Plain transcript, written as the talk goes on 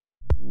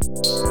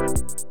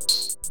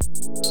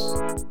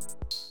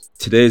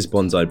Today's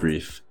Bonsai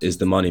Brief is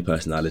the money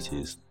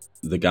personalities,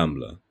 the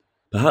gambler.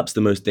 Perhaps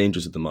the most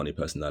dangerous of the money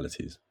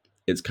personalities.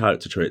 Its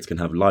character traits can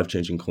have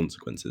life-changing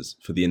consequences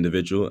for the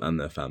individual and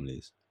their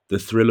families. The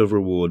thrill of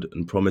reward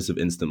and promise of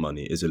instant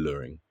money is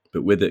alluring,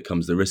 but with it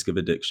comes the risk of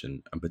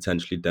addiction and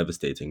potentially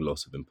devastating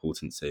loss of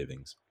important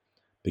savings,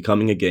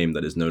 becoming a game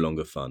that is no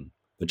longer fun.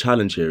 The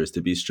challenge here is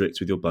to be strict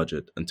with your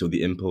budget until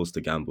the impulse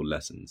to gamble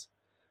lessens.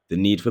 The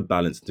need for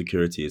balance and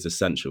security is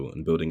essential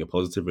in building a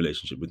positive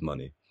relationship with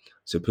money,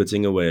 so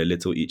putting away a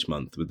little each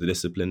month with a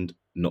disciplined,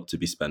 not to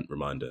be spent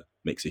reminder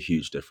makes a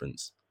huge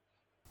difference.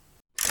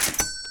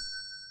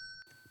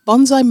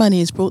 Bonsai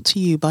Money is brought to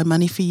you by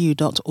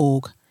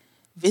moneyforyou.org.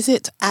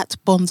 Visit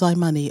 @Bonsai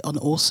Money on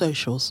all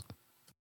socials.